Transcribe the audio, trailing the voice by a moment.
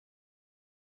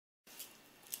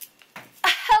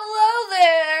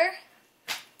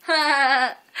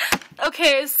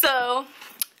Okay, so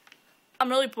I'm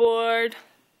really bored.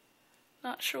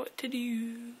 Not sure what to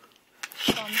do.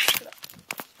 So I'm just gonna...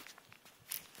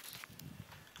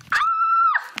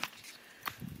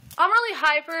 I'm really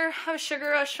hyper. I have a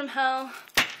sugar rush from hell.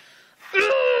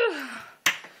 I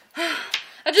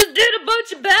just did a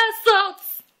bunch of bath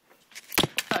salts.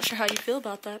 Not sure how you feel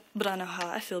about that, but I know how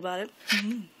I feel about it.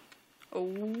 Oh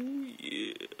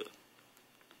yeah.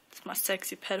 It's my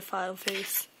sexy pedophile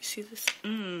face. You see this?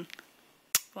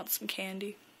 Want some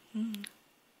candy?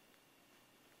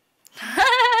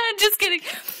 Just kidding.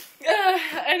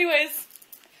 Anyways.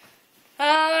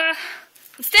 I'm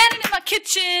standing in my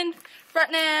kitchen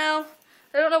right now.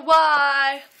 I don't know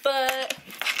why, but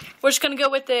we're just gonna go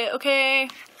with it, okay?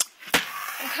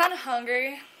 I'm kind of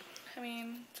hungry. I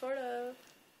mean, sort of.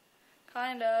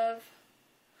 Kind of.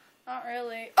 Not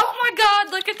really. Oh my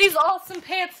god, look at these awesome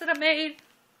pants that I made.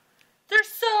 They're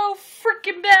so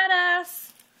freaking badass.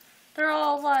 They're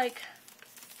all like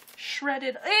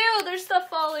shredded. Ew, there's stuff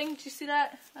falling. Did you see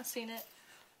that? I've seen it.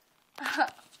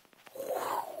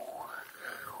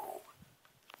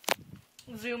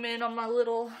 Zoom in on my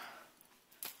little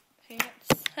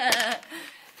pants.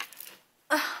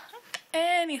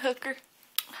 Any hooker.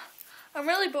 I'm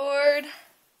really bored.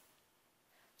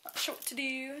 Not sure what to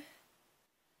do.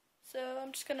 So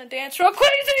I'm just gonna dance real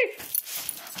crazy.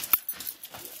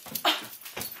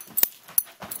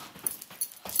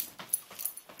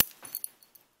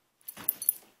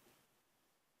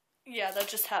 Yeah, that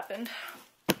just happened.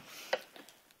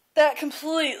 That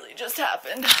completely just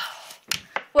happened.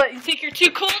 What, you think you're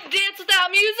too cool to dance without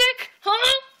music?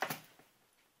 Huh?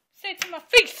 Say it to my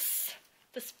face.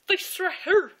 This face right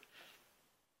here.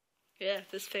 Yeah,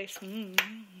 this face.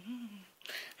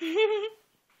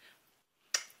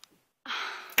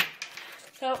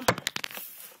 So, I'm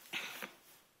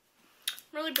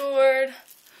really bored.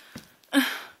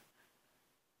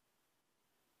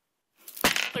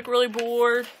 Like, really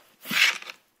bored.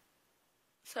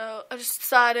 So, I just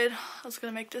decided I was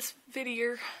gonna make this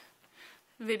video.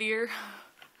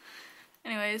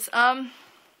 Anyways, I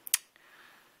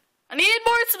need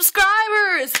more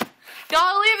subscribers.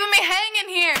 Y'all leaving me hanging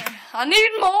here. I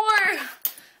need more.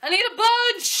 I need a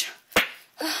bunch.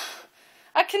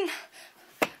 I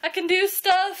can do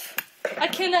stuff.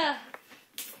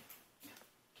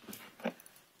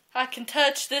 I can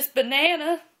touch this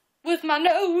banana with my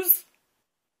nose.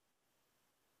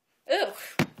 Ew.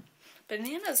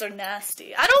 Bananas are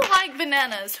nasty. I don't like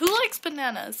bananas. Who likes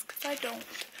bananas? Because I don't.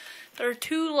 They're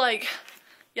too, like,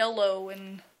 yellow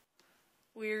and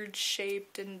weird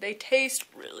shaped, and they taste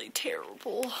really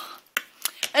terrible.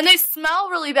 And they smell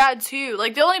really bad, too.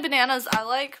 Like, the only bananas I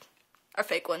like are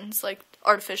fake ones. Like,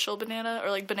 artificial banana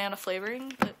or, like, banana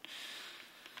flavoring. But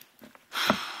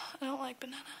I don't like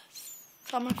bananas.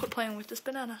 So I'm going to quit playing with this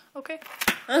banana. Okay?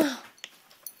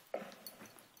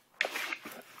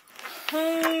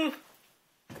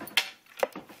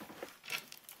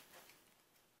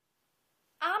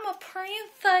 I'm a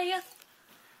princess.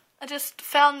 I just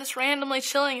found this randomly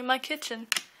chilling in my kitchen.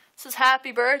 It says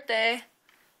happy birthday.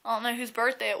 I don't know whose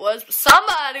birthday it was, but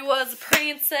somebody was a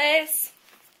princess.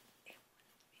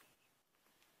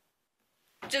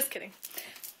 Just kidding.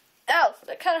 Ow,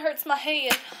 that kind of hurts my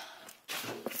head.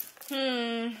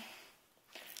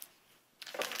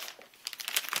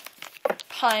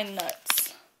 Pine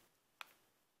nuts.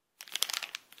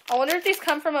 I wonder if these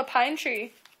come from a pine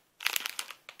tree.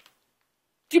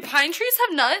 Do pine trees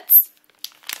have nuts?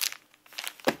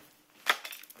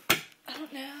 I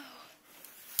don't know.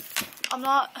 I'm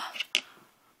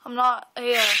not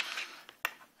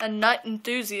a nut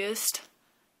enthusiast.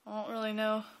 I don't really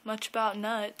know much about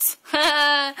nuts.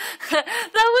 That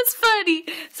was funny.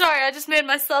 Sorry, I just made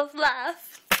myself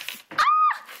laugh.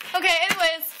 Ah! Okay,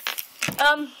 anyways,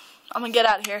 I'm gonna get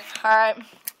out of here. All right.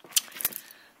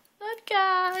 Love you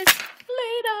guys.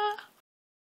 Later.